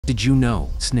Did you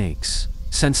know snakes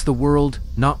sense the world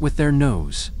not with their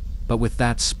nose, but with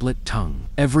that split tongue?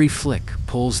 Every flick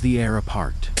pulls the air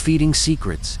apart, feeding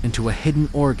secrets into a hidden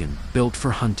organ built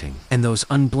for hunting. And those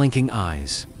unblinking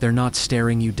eyes, they're not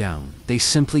staring you down. They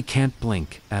simply can't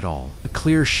blink at all. A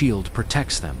clear shield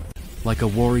protects them, like a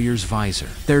warrior's visor.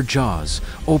 Their jaws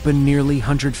open nearly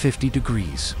 150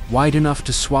 degrees, wide enough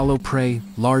to swallow prey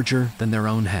larger than their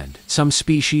own head. Some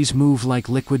species move like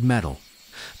liquid metal,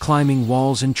 climbing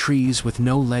walls and trees with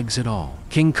no legs at all.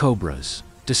 King cobras,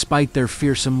 despite their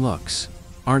fearsome looks,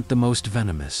 aren't the most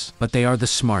venomous, but they are the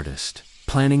smartest,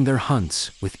 planning their hunts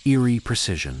with eerie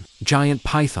precision. Giant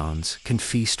pythons can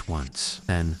feast once,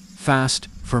 then fast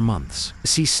for months.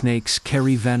 Sea snakes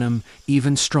carry venom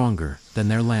even stronger than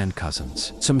their land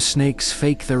cousins. Some snakes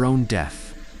fake their own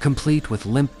death, complete with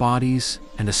limp bodies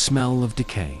and a smell of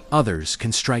decay. Others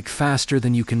can strike faster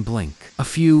than you can blink. A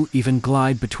few even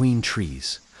glide between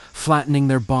trees, flattening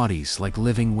their bodies like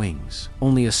living wings.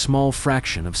 Only a small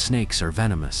fraction of snakes are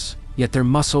venomous, yet their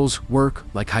muscles work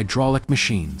like hydraulic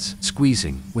machines,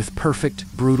 squeezing with perfect,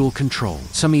 brutal control.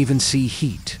 Some even see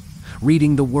heat,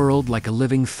 reading the world like a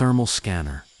living thermal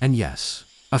scanner. And yes,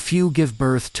 a few give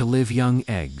birth to live young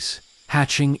eggs,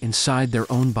 hatching inside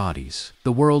their own bodies.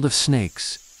 The world of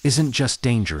snakes isn't just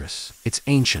dangerous, it's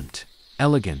ancient,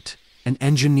 elegant, and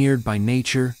engineered by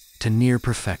nature to near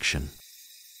perfection.